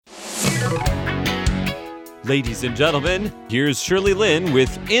Ladies and gentlemen, here's Shirley Lin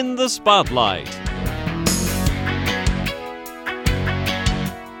with In the Spotlight.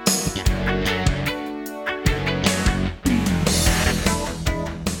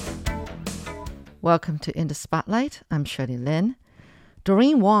 Welcome to In the Spotlight. I'm Shirley Lin.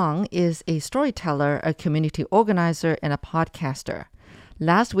 Doreen Wang is a storyteller, a community organizer, and a podcaster.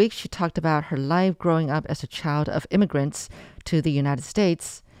 Last week, she talked about her life growing up as a child of immigrants to the United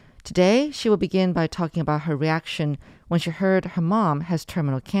States. Today, she will begin by talking about her reaction when she heard her mom has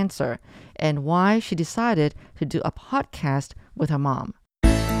terminal cancer and why she decided to do a podcast with her mom.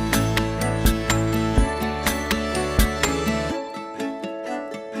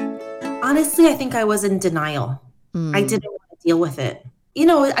 Honestly, I think I was in denial. I didn't want to deal with it. You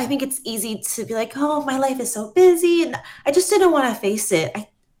know, I think it's easy to be like, oh, my life is so busy. And I just didn't want to face it. I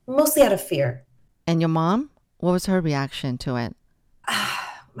mostly out of fear. And your mom? What was her reaction to it?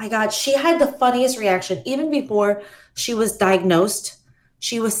 My God, she had the funniest reaction. Even before she was diagnosed,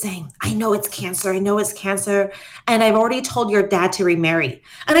 she was saying, I know it's cancer. I know it's cancer. And I've already told your dad to remarry.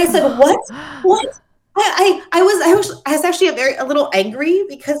 And I said, what? What? I was actually a little angry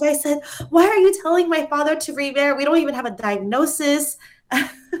because I said, why are you telling my father to remarry? We don't even have a diagnosis.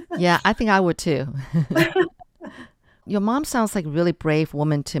 Yeah, I think I would too. Your mom sounds like a really brave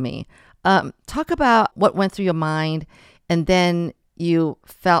woman to me. Talk about what went through your mind, and then you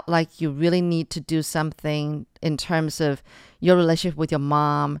felt like you really need to do something in terms of your relationship with your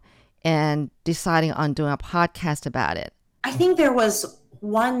mom and deciding on doing a podcast about it. I think there was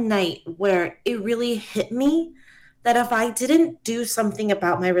one night where it really hit me that if I didn't do something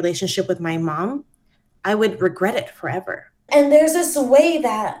about my relationship with my mom, I would regret it forever. And there's this way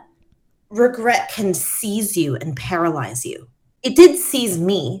that regret can seize you and paralyze you. It did seize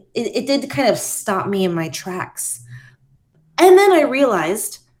me. It did kind of stop me in my tracks. And then I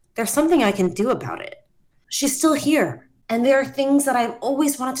realized there's something I can do about it. She's still here. And there are things that I've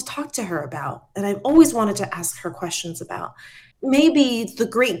always wanted to talk to her about, that I've always wanted to ask her questions about. Maybe the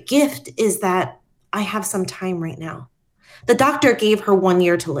great gift is that I have some time right now. The doctor gave her 1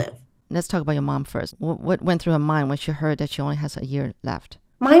 year to live. Let's talk about your mom first. What went through her mind when she heard that she only has a year left?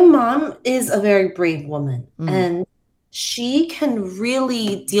 My mom is a very brave woman, and she can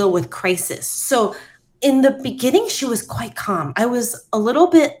really deal with crisis. So in the beginning, she was quite calm. I was a little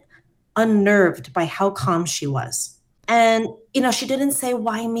bit unnerved by how calm she was. And, you know, she didn't say,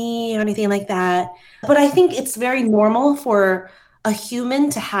 why me or anything like that. But I think it's very normal for a human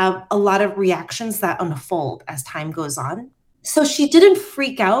to have a lot of reactions that unfold as time goes on. So she didn't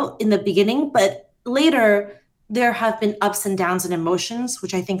freak out in the beginning, but later there have been ups and downs in emotions,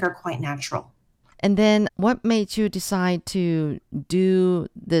 which I think are quite natural. And then what made you decide to do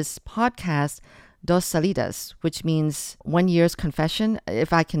this podcast, Dos Salidas, which means 1 year's confession,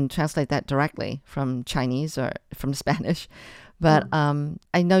 if I can translate that directly from Chinese or from Spanish. But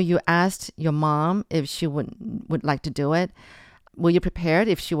I know you asked your mom if she would like to do it. Were you prepared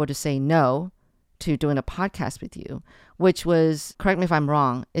if she were to say no to doing a podcast with you, which was, correct me if I'm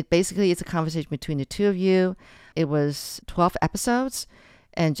wrong, it basically is a conversation between the two of you. It was 12 episodes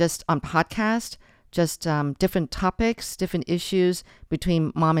and just on podcast, just different topics, different issues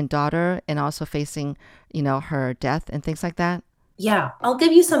between mom and daughter, and also facing, you know, her death and things like that. Yeah, I'll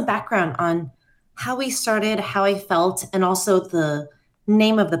give you some background on how we started, how I felt, and also the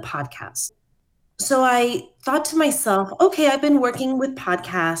name of the podcast. So I thought to myself, okay, I've been working with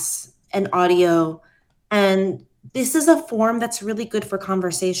podcasts and audio, and this is a form that's really good for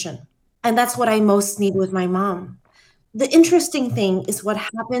conversation. And that's what I most need with my mom. The interesting thing is what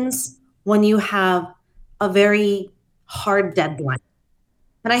happens when you have a very hard deadline.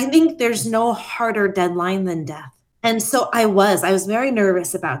 And I think there's no harder deadline than death. And so I was very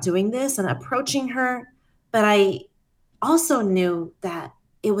nervous about doing this and approaching her, but I also knew that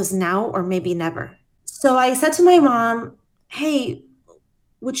it was now or maybe never. So I said to my mom, hey,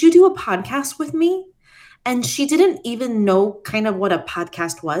 would you do a podcast with me? And she didn't even know kind of what a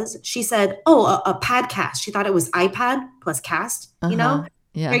podcast was. She said, oh, a podcast. She thought it was iPad plus cast, you know?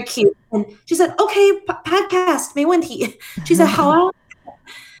 Yeah. Very cute. And she said, okay, podcast, 没问题. She said, how?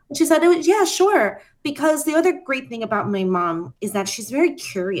 And she said, yeah, sure. Because the other great thing about my mom is that she's very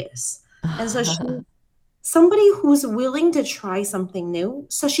curious. And so she's somebody who's willing to try something new.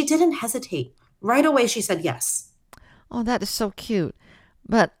 So she didn't hesitate. Right away, she said yes. Oh, that is so cute.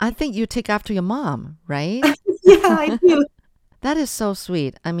 But I think you take after your mom, right? Yeah, I do. That is so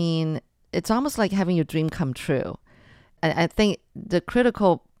sweet. I mean, it's almost like having your dream come true. I think the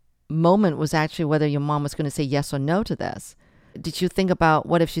critical moment was actually whether your mom was going to say yes or no to this. Did you think about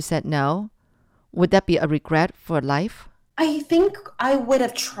what if she said no? Would that be a regret for life? I think I would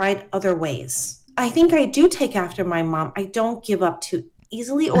have tried other ways. I think I do take after my mom. I don't give up too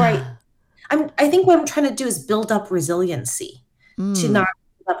easily, or I think what I'm trying to do is build up resiliency to Mm, not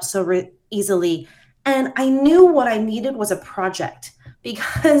give up so easily. And I knew what I needed was a project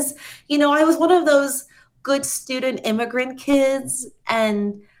because, I was one of those good student immigrant kids.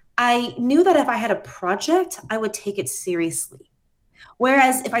 And I knew that if I had a project, I would take it seriously.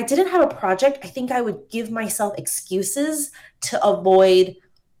 Whereas if I didn't have a project, I think I would give myself excuses to avoid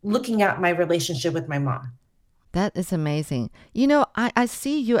looking at my relationship with my mom. that is amazing. I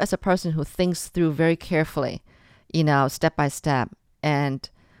see you as a person who thinks through very carefully, step by step. And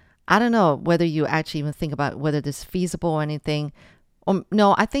I don't know whether you actually even think about whether this is feasible or anything.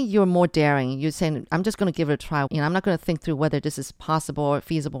 No, I think you're more daring. You're saying, I'm just going to give it a try. I'm not going to think through whether this is possible or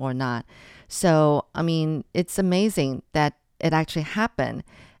feasible or not. So, I mean, it's amazing that it actually happened.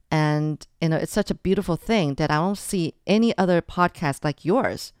 And, it's such a beautiful thing that I don't see any other podcast like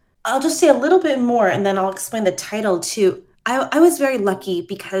yours. I'll just say a little bit more and then I'll explain the title too. I was very lucky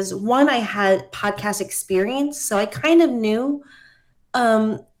because one, I had podcast experience. So I kind of knew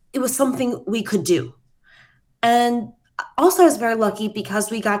it was something we could do. And also, I was very lucky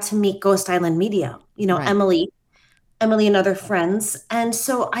because we got to meet Ghost Island Media, Right. Emily and other friends. And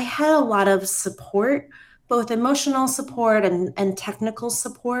so I had a lot of support, both emotional support and technical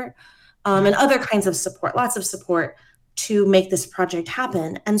support, and other kinds of support, lots of support to make this project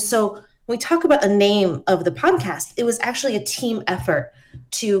happen. And so when we talk about the name of the podcast, it was actually a team effort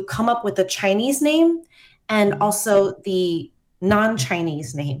to come up with a Chinese name and also the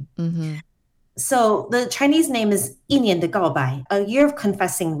non-Chinese name. Mm-hmm. So the Chinese name is 一年的告白, a year of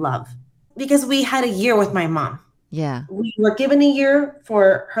confessing love, because we had a year with my mom. Yeah. We were given a year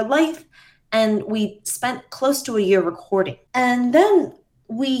for her life, and we spent close to a year recording. And then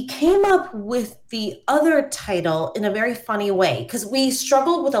we came up with the other title in a very funny way, because we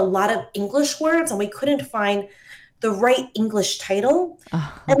struggled with a lot of English words and we couldn't find the right English title.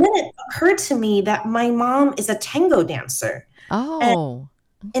 Uh-huh. And then it occurred to me that my mom is a tango dancer. Oh,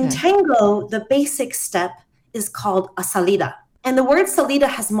 In okay. tango, the basic step is called a salida. And the word salida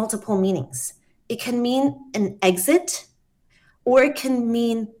has multiple meanings. It can mean an exit, or it can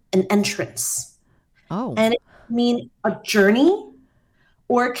mean an entrance. Oh, And it can mean a journey,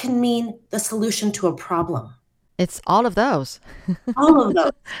 or it can mean the solution to a problem. it's all of those. All of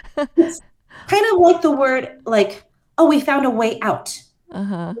those. It's kind of like the word, like, oh, we found a way out.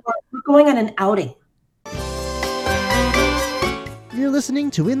 Uh-huh. Or we're going on an outing. You're listening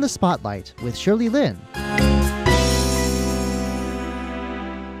to In the Spotlight with Shirley Lin.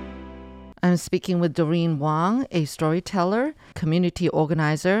 I'm speaking with Doreen Wang, a storyteller, community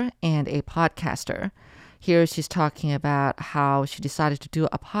organizer, and a podcaster. Here she's talking about how she decided to do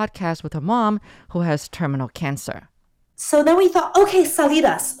a podcast with her mom who has terminal cancer. So then we thought, okay,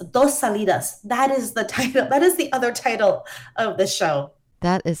 salidas, dos salidas. That is the title. That is the other title of the show.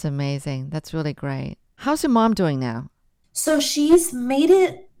 That is amazing. That's really great. How's your mom doing now? So she's made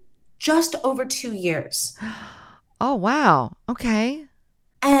it just over 2 years. Oh, wow. Okay.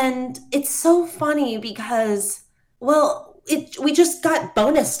 And it's so funny because, well, we just got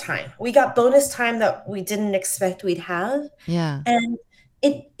bonus time. We got bonus time that we didn't expect we'd have. Yeah. And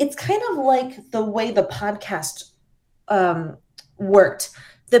it's kind of like the way the podcast worked.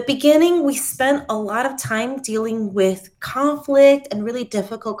 The beginning, we spent a lot of time dealing with conflict and really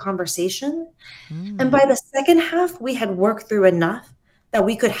difficult conversation. And by the second half, we had worked through enough that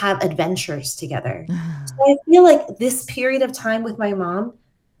we could have adventures together. So I feel like this period of time with my mom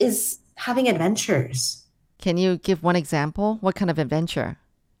is having adventures. Can you give one example? What kind of adventure?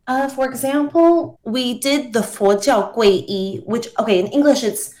 For example, we did the 佛教皈依, which, okay, in English,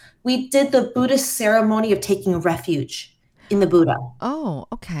 we did the Buddhist ceremony of taking refuge in the Buddha. Oh,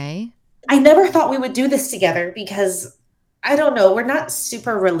 okay. I never thought we would do this together because, I don't know, we're not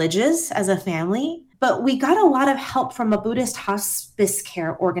super religious as a family, but we got a lot of help from a Buddhist hospice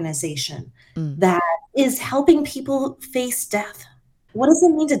care organization that is helping people face death. What does it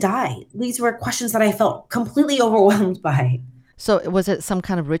mean to die? These were questions that I felt completely overwhelmed by. So was it some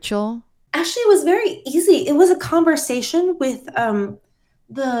kind of ritual? Actually, it was very easy. It was a conversation with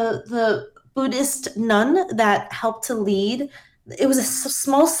the Buddhist nun that helped to lead. It was a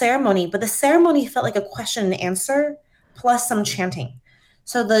small ceremony, but the ceremony felt like a question and answer plus some chanting.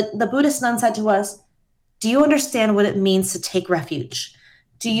 So the Buddhist nun said to us, do you understand what it means to take refuge?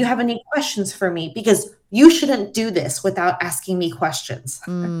 Do you have any questions for me? Because you shouldn't do this without asking me questions.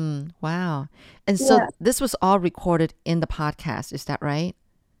 Wow. And so this was all recorded in the podcast. Is that right?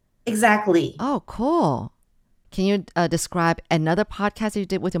 Exactly. Oh, cool. Can you describe another podcast that you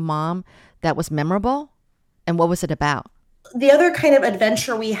did with your mom that was memorable? And what was it about? The other kind of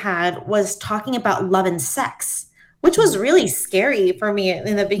adventure we had was talking about love and sex, which was really scary for me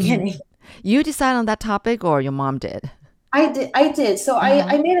in the beginning. You decide on that topic or your mom did? I did. So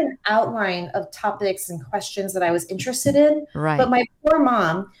I made an outline of topics and questions that I was interested in. Right. But my poor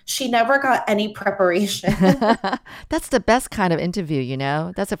mom, she never got any preparation. That's the best kind of interview, you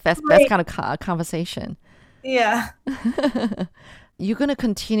know? That's the best Right. kind of conversation. Yeah. You're going to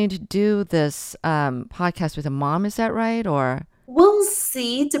continue to do this podcast with your mom, is that right? Or We'll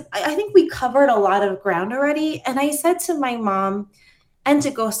see. I think we covered a lot of ground already. And I said to my mom, and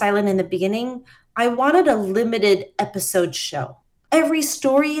to go silent in the beginning, I wanted a limited episode show. Every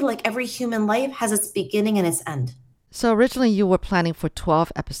story, like every human life, has its beginning and its end. so originally you were planning for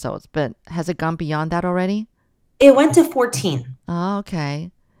 12 episodes, but has it gone beyond that already? It went to 14. Oh,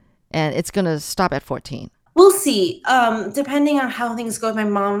 okay. And it's going to stop at 14. We'll see. Depending on how things go with my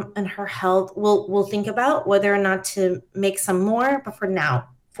mom and her health, we'll think about whether or not to make some more. But for now,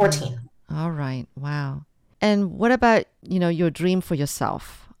 14. All right. Wow. And what about, your dream for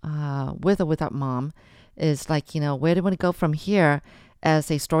yourself, with or without mom, is like, where do you want to go from here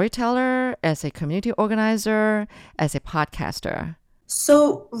as a storyteller, as a community organizer, as a podcaster?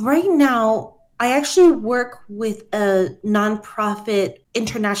 So right now, I actually work with a nonprofit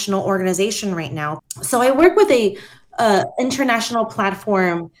international organization right now. So I work with a international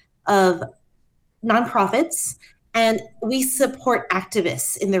platform of nonprofits, and we support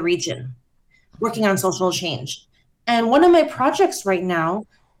activists in the region working on social change. And one of my projects right now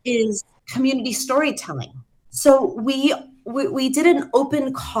is community storytelling. So we did an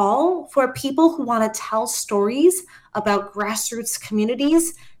open call for people who want to tell stories about grassroots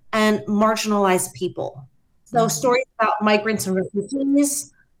communities and marginalized people. So stories about migrants and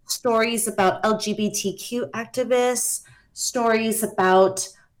refugees, stories about LGBTQ activists, stories about,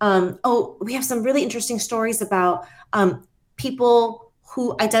 we have some really interesting stories about people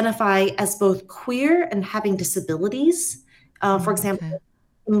who identify as both queer and having disabilities, for example,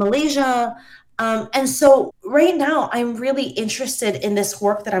 in Malaysia. And so right now, I'm really interested in this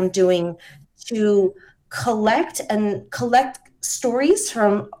work that I'm doing to collect stories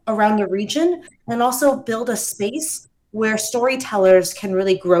from around the region and also build a space where storytellers can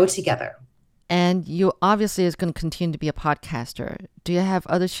really grow together. And you obviously is going to continue to be a podcaster. Do you have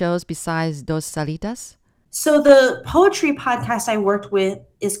other shows besides Dos Salitas? So the poetry podcast I worked with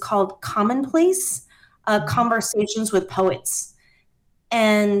is called Commonplace, Conversations with Poets.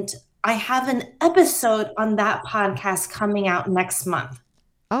 And I have an episode on that podcast coming out next month.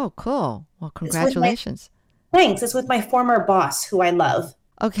 Oh, cool. Well, congratulations. Thanks. It's with my former boss, who I love.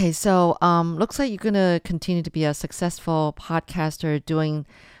 Okay, so looks like you're going to continue to be a successful podcaster doing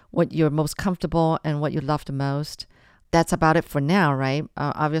what you're most comfortable and what you love the most. That's about it for now, right?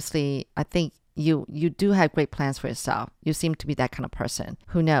 Obviously, I think you do have great plans for yourself. You seem to be that kind of person.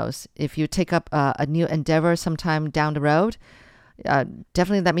 Who knows? If you take up a new endeavor sometime down the road,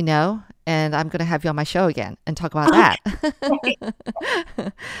 definitely let me know, and I'm going to have you on my show again and talk about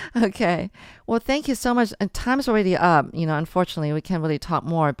that. Okay. Well, thank you so much. And time's already up. Unfortunately, we can't really talk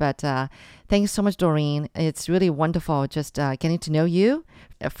more, but thank you so much, Doreen. It's really wonderful just getting to know you,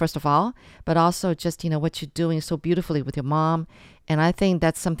 first of all, but also just, what you're doing so beautifully with your mom. And I think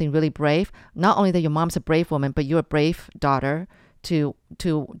that's something really brave. Not only that your mom's a brave woman, but you're a brave daughter to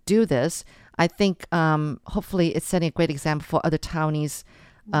do this. I think hopefully it's setting a great example for other Taiwanese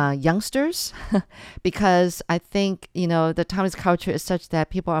youngsters, because I think, the Taiwanese culture is such that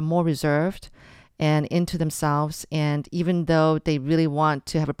people are more reserved and into themselves. And even though they really want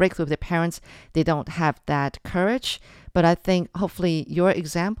to have a breakthrough with their parents, they don't have that courage. But I think hopefully your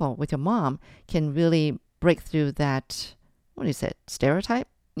example with your mom can really break through that, what is it, stereotype?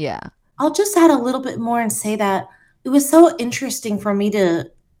 Yeah. I'll just add a little bit more and say that it was so interesting for me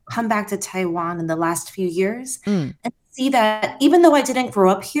to come back to Taiwan in the last few years and see that even though I didn't grow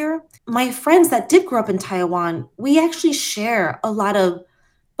up here, my friends that did grow up in Taiwan, we actually share a lot of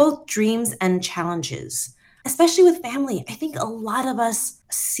both dreams and challenges, especially with family. I think a lot of us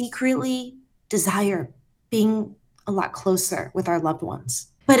secretly desire being a lot closer with our loved ones.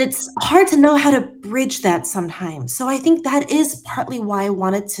 But it's hard to know how to bridge that sometimes. So I think that is partly why I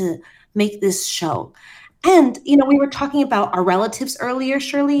wanted to make this show. And, we were talking about our relatives earlier,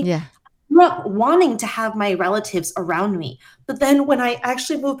 Shirley. Yeah. I'm not wanting to have my relatives around me. But then when I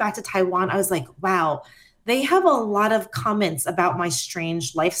actually moved back to Taiwan, I was like, wow, they have a lot of comments about my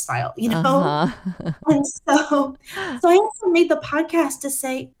strange lifestyle, Uh-huh. And so I also made the podcast to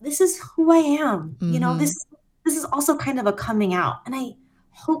say, this is who I am. This is also kind of a coming out. And I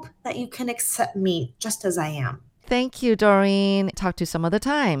hope that you can accept me just as I am. Thank you, Doreen. Talk to you some other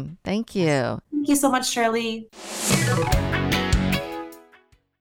time. Thank you. Thank you so much, Shirley.